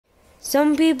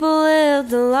Some people live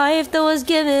the life that was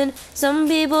given, some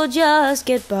people just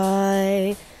get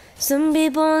by. Some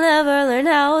people never learn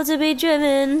how to be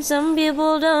driven, some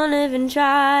people don't even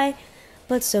try.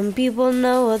 But some people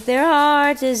know what their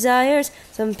heart desires,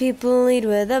 some people lead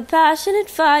with a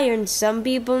passionate fire, and some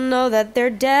people know that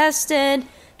they're destined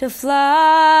to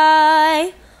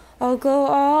fly. I'll go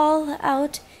all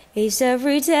out, ace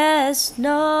every test,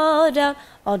 no doubt.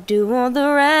 I'll do all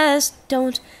the rest,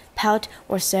 don't pout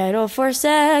or settle for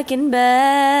second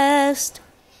best.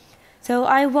 So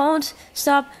I won't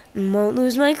stop and won't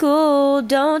lose my cool,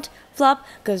 don't flop,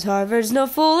 'cause Harvard's no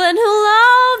fool, and who'll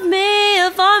love me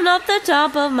if I'm not the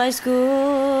top of my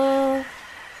school?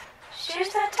 She's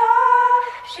the top,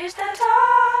 she's the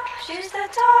top, she's the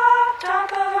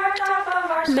top of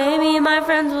our school. Maybe my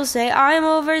friends will say I'm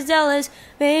overzealous,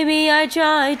 maybe I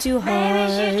try too hard.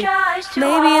 Maybe she tries too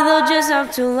Maybe hard. they'll just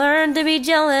have to learn to be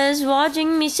jealous,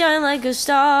 watching me shine like a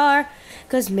star.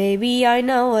 'Cause maybe I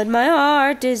know what my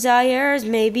heart desires,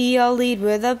 maybe I'll lead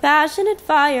with a passionate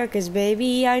fire, 'cause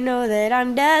baby I know that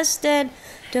I'm destined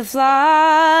to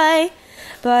fly.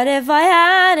 But if I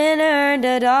hadn't earned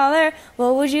 $1,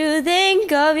 what would you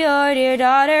think of your dear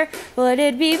daughter? Would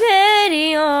it be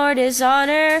pity or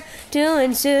dishonor to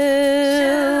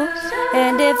ensue?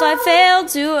 And if I failed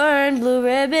to earn blue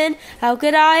ribbon, how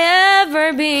could I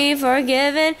ever be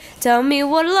forgiven? Tell me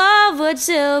what love would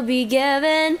still be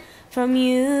given from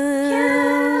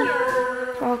you.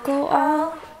 I'll go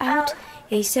all out,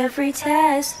 ace every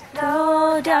test,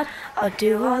 no doubt. I'll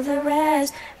do all the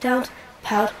rest, don't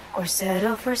pout or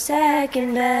settle for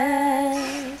second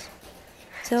best.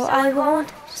 So I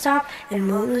won't stop and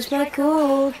won't lose my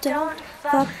cool, don't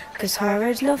flop, 'cause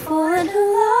Harvard's no fool, and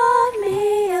who'll love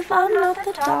me if I'm not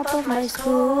the top of my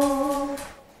school?